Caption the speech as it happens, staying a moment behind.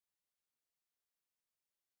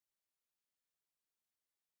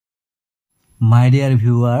My dear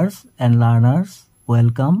viewers and learners,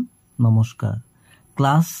 welcome, Namaskar.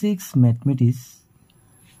 Class 6 Mathematics,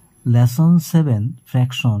 Lesson 7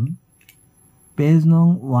 Fraction, page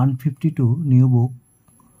number 152, new book,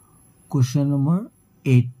 question number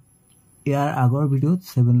 8. Here, agor video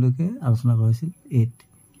 7 loke alochona korisil 8.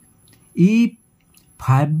 If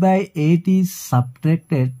 5 by 8 is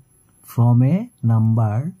subtracted from a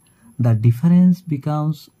number, the difference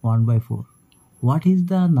becomes 1 by 4. What is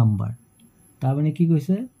the number? তারমানে কি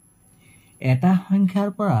কইছে এটা সংখ্যাৰ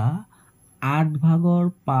পৰা 8 ভাগৰ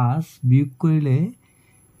 5 বিয়োগ কৰিলে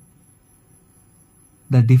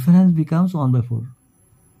the difference becomes 1 by 4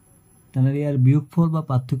 তাহলে ইয়াৰ বিয়োগফল বা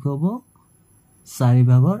পাৰ্থক্য হ'ব 4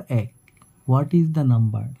 ভাগৰ 1 what is the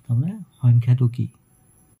number তাহলে সংখ্যাটো কি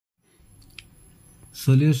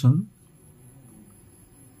সলিউশন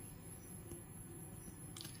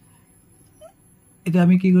এটা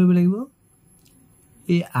আমি কি কৰিব লাগিব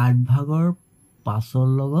এই 8 ভাগৰ 5 ৰ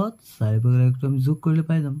লগত 4 ভাগৰ 1 আমি যোগ কৰিলে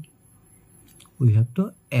পাই যাম we have to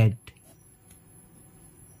add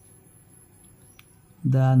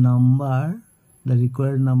the number the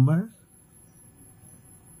required number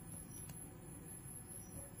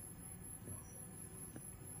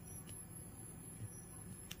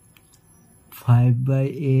five by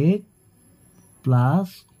 8 plus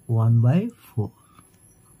 1 by 4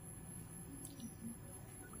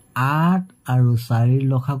 8 আৰু 4 ৰ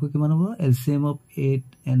লখাকো কিমান হ'ব LCM of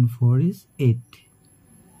 8 and 4 is 8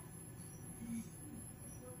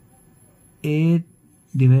 8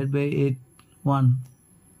 divided by 8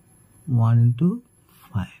 1 into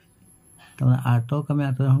 5 তাহলে 8ক আমি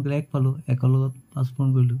 8 ৰ হৰণ কৰি 1 পালো 1 ৰ লগত 5 পূৰণ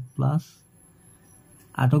কৰিলো প্লাস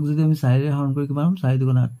 8ক যদি আমি 4 ৰে হৰণ কৰি কিমান 4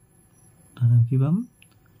 দুগুণ 8 তাহলে কি পাম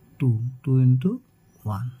 2 into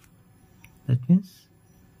 1 that means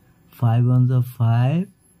 5 ones are 5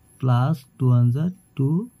 plus 2 ones are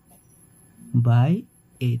 2 by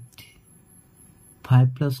 8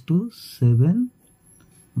 5 plus 2 7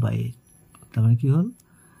 by 8 তাহলে কি হল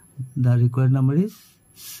the required number is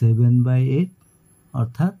 7 by 8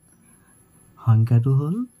 অর্থাৎ সংখ্যাটো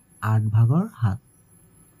হল 8 ভাগৰ 7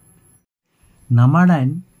 number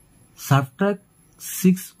 9 subtract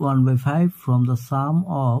 6 1 by 5 from the sum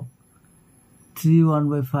of 3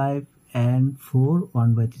 1 by 5 and 4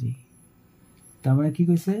 1 by 3 তারমানে কি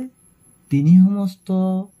কইছে 3 সমস্ত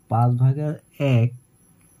 5 ভাগৰ 1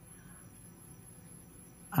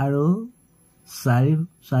 আৰু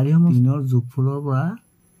 4 সমস্তৰ যোগফলৰ পৰা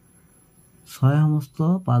 6 সমস্ত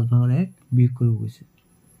 5 ভাগৰ 1 বিয়োগ কৰিব কৈছে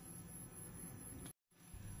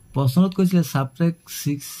প্ৰশ্নত কৈছিল subtract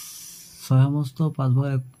 6 সমস্ত 5 ভাগৰ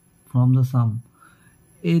 1 from the sum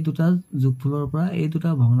এই দুটা যোগফলৰ পৰা এই দুটা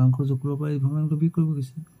ভগ্নাংশৰ যোগফলৰ পৰা এই ভগ্নাংশটো বিয়োগ কৰিব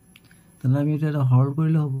কৈছে তাহলে আমি এটা হৰণ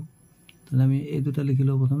কৰিলে হ'ব তাহলে আমি এই দুটা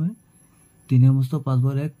লিখিলো প্ৰথমে 3 সমস্ত 5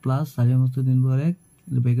 ভাগৰ 1 প্লাস 4 সমস্ত 3 ভাগৰ 1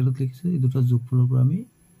 এই ব্ৰেকেটত লিখিছো এই দুটা যোগফলৰ পৰা আমি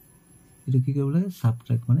এটো কি কৰিব লাগে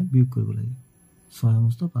সাবট্ৰাক্ট মানে বিয়োগ কৰিব লাগে 6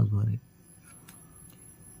 সমস্ত 5 ভাগৰ 1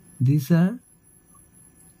 these are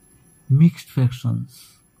mixed fractions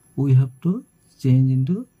we have to change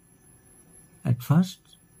into at first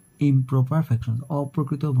improper fractions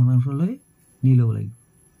অপ্ৰকৃত ভগ্নাংশলৈ নি লব লাগিব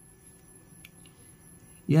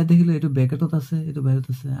ইয়া দেখিলো এটো ব্ৰেকেটত আছে এটো বাহিৰত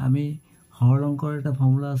আছে আমি হৰ অংকৰ এটা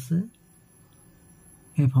ফৰ্মুলা আছে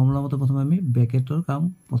এই ফৰ্মুলা মতে প্ৰথমে আমি ব্ৰেকেটৰ কাম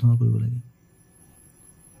প্ৰথমে কৰিব লাগে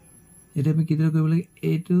এটা আমি কিদৰে কৰিব লাগে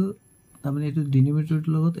এইটো তাৰমানে এইটো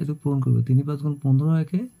ডিনোমিনেটৰটোৰ লগত এইটো পূৰণ কৰিব 3 5 গুণ 15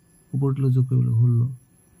 একে ওপৰটো যোগ কৰিব হল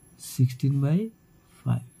 16 by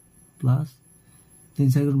 5 প্লাস 3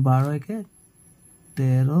 4 গুণ 12 একে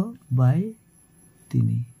 13 by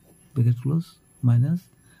 3 bracket close minus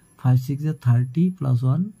 5 6 is 30 plus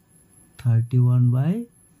 1 31 by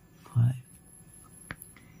 5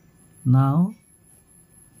 now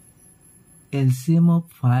LCM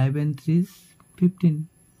of 5 and 3 is 15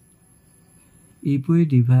 if we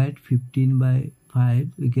divide 15 by 5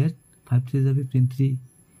 we get 5 3 is 15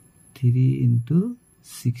 3 into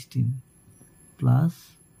 16 plus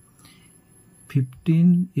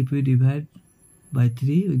 15 if we divide by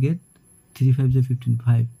 3 we get 3 5 is 15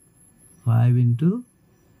 5 into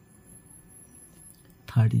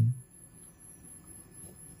 13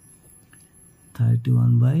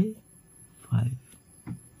 31 by 5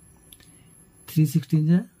 316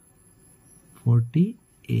 is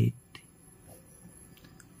 48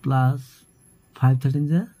 plus 5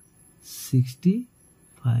 13 is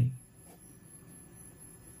 65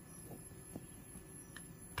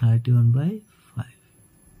 31 by 5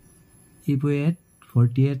 if we add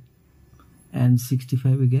 48 and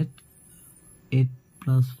 65 we get 8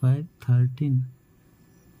 plus 5 13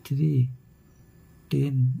 3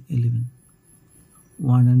 10 11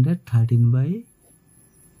 113 by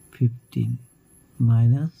 15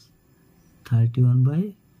 minus 31 by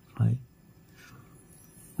 5.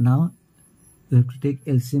 Now we have to take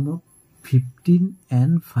LCM of 15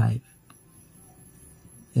 and 5.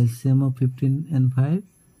 LCM of 15 and 5.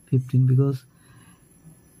 15 because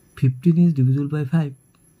 15 is divisible by 5.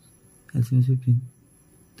 LCM is 15.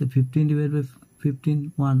 So 15 divided by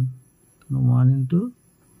 15, 1. So 1 into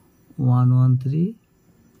 113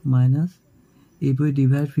 minus, if we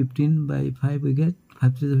divide 15 by 5, we get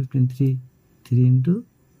 5 to the 15, 3. 3 into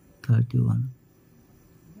 31.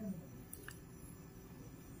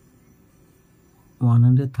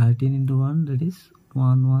 113 into 1, that is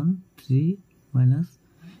 113 minus,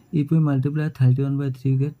 if we multiply 31 by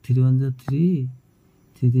 3, we get 3 1 is 3,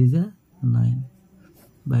 3 is 9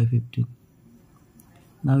 by 15.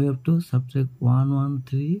 Now we have to subtract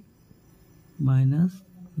 113 minus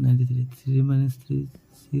 93. 3 minus 3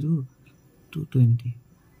 is 0 to 20.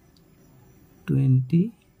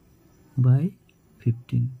 20 by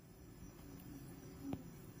 15.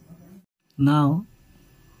 Now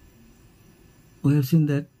we have seen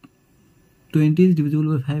that 20 is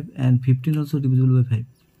divisible by 5 and 15 also divisible by 5.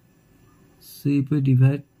 So if we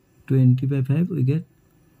divide 20 by 5, we get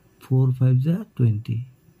 4 5 is 20.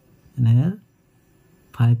 And here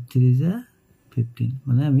 5 3 is 15.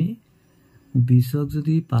 মানে আমি 20ক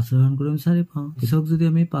যদি 5 হৰণ কৰিম 4 পাওঁ। 20ক যদি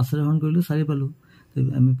আমি 5 হৰণ কৰিলো 4 পালো। তো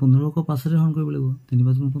আমি 15ক 5 হৰণ কৰিব লাগিব। 3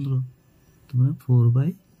 5 15। তো মানে 4 by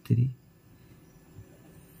 3.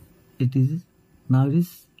 It is now it is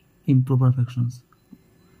improper fractions.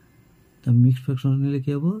 The mixed fraction নিলে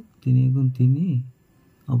কি হবে 3 গুণ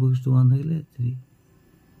 3 অবশিষ্ট 1 থাকলে 3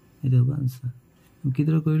 এটা হবে आंसर কি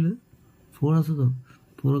ধরে কইলে 4 আছে তো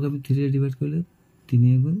 4 কে আমি 3 এ ডিভাইড করলে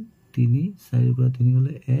 3 গুণ 3 4 এর পর 3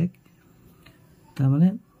 হলে 1 তার মানে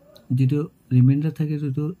যেটো রিমাইন্ডার থাকে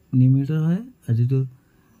যেটো নিউমারেটর হয় আর যেটো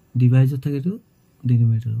ডিভাইজার থাকে যেটো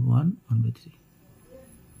denominator 1 1/3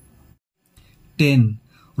 10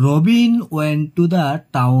 Robin went to the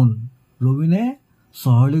town. Robine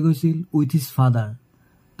শহৰলৈ গৈছিল with his father.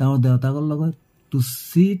 তেওঁৰ দেউতাকৰ লগত to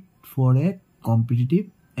sit for a competitive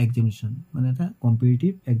examination. মানে এটা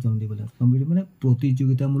competitive exam দিবলৈ। competitive মানে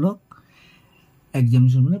প্ৰতিযোগিতামূলক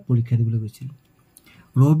examination মানে পৰীক্ষা দিবলৈ গৈছিল।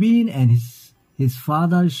 Robin and his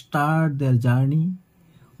father start their journey.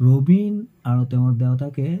 Robin আৰু তেওঁৰ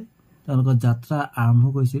দেউতাকে তেওঁলোকৰ যাত্ৰা আৰম্ভ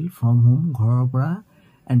কৰিছিল from home ঘৰৰ পৰা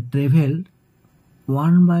and traveled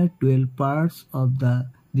 1/12 parts of the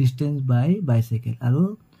distance by bicycle. আৰু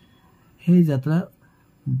সেই যাত্ৰা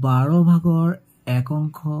 12 ভাগৰ এক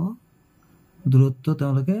অংশ দূৰত্ব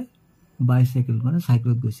তেওঁলোকে বাইসাইকেল মানে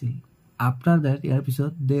সাইকেলত গৈছিল। আফটাৰ দ্যাট ইয়াৰ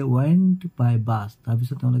পিছত দে ৱেন্ট বাই বাছ।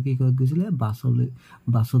 তাৰপিছত তেওঁলোকে কি ক'ত গৈছিল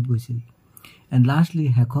বাছত গৈছিল। এণ্ড লাষ্টলি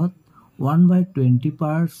শেষত 1/20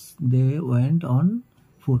 parts De went on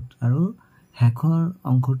foot. আৰু শেষৰ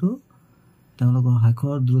অংশটো তেওঁলোকৰ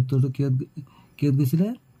শেষৰ দূৰত্বটো কিয়ত গৈছিলে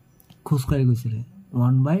খোজকাঢ়ি গৈছিলে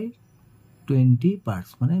 1/20 parts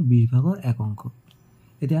মানে 20 ভাগৰ এক অংশ।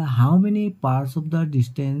 এতিয়া হাউ many parts of the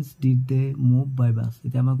distance did they move by bus.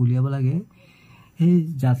 এতিয়া আমাক উলিয়াব লাগে সেই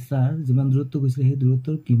যাত্ৰাৰ যিমান দূৰত্ব গৈছিলে সেই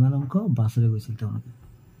দূৰত্বৰ কিমান অংশ বাছেৰে গৈছিল তেওঁলোকে।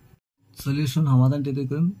 সলিউশন সমাধান তেতিয়া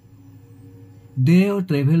কৰিম দে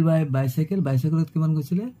ট্ৰেভেল বাই বাইসাইকেল। বাইসাইকেলত কিমান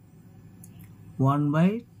গৈছিলে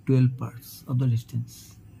 1/12 parts of the distance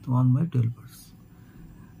 1/12 parts।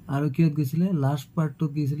 আৰু কিয়ত গৈছিলে লাষ্ট পাৰ্টটো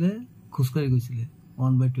কি ছিলে খোজকাঢ়ি গৈছিলে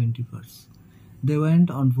 1/20 parts। De went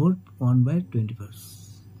on foot 1/20 parts।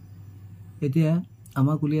 এতিয়া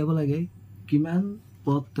আমাক উলিয়াব লাগে কিমান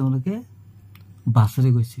পথ তেওঁলোকে বাছেৰে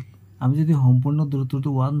গৈছিল। আমি যদি সম্পূৰ্ণ দূৰত্বটো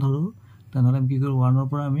 1 ধৰো তেনেহ'লে আমি কি কৰোঁ 1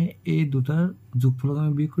 পৰা আমি এই দুটাৰ যোগফলক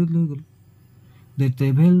আমি বিয়োগ কৰি লৈ গ'লো। দে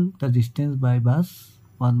travel the distance by bus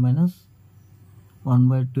 1 minus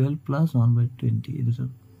 1/12 plus 1/20 এই দুটা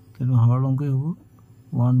তেনে হৰৰ অংকই হ'ব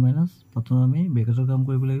 1 minus প্ৰথম আমি ব্ৰেকেটৰ কাম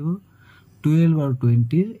কৰিব লাগিব 12 আৰু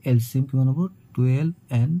 20 ৰ এলসিএম কিমান হ'ব 12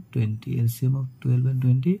 and 20 LCM of 12 and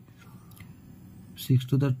 20 6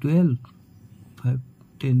 to the 12 5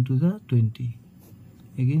 10 to the 20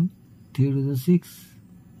 again 3 to the 6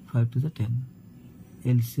 5 to the 10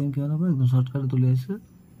 LCM কিমান হ'ব একদম শর্টকাটে তুলি আছে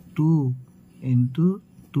 2 into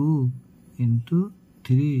 2 into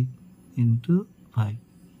 3 into 5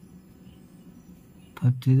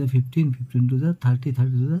 5 3 the 15 15 to the 30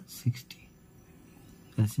 30 to the 60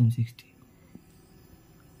 LCM 60.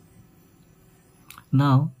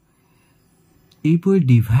 Now if we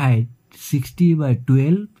divide 60 by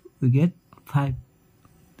 12 we get 5.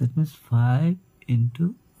 That means 5 into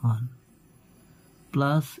 1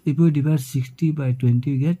 plus if we divide 60 by 20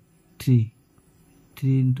 we get 3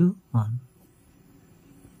 into 1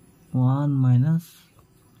 1 minus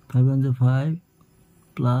 5 on the 5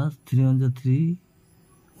 plus 3 on the 3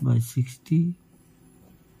 by 60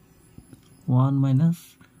 1 minus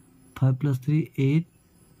 5 plus 3 8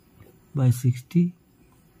 by 60.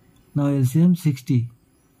 Now LCM 60.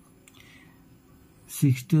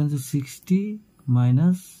 60 on the 60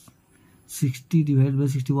 minus 60 divided by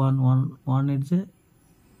 61. 1 is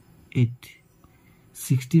 8.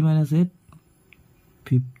 60 minus 8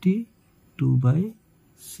 52 by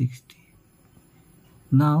 60.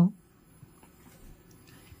 Now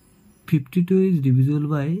 52 is divisible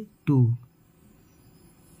by 2.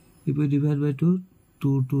 If we divide by 2,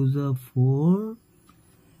 2 to the 4,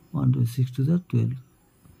 1 to 6 to the 12,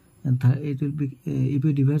 and it will be if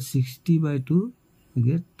we divide 60 by 2, we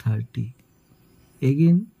get 30.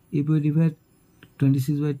 Again, if we divide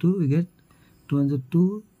 26 by 2, we get 2 and the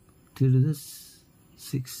 2, 3 to the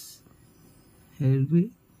 6. Here will be,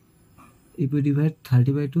 if we divide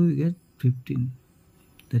 30 by 2, we get 15.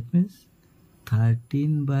 That means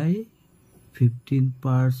 13 by 15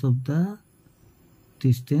 parts of the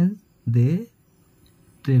distance they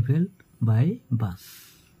traveled by bus.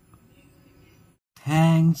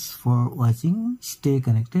 Thanks for watching. Stay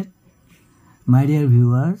connected. My dear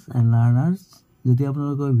viewers and learners, যদি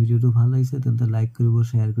আপোনালোকৰ ভিডিওটো ভাল লাগিছে তেন্তে like কৰিব,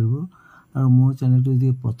 share কৰিব, আৰু মোৰ চেনেলটো যদি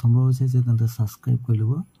প্ৰথমবাৰ চাইছে তেন্তে সাবস্ক্ৰাইব কৰি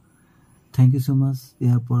ল'ব। থ্যাংক ইউ সো মাচ।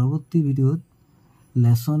 ইয়াৰ পৰৱৰ্তী ভিডিঅ'ত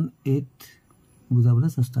লেসন 8 বুজাবলৈ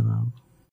চেষ্টা কৰা হ'ব।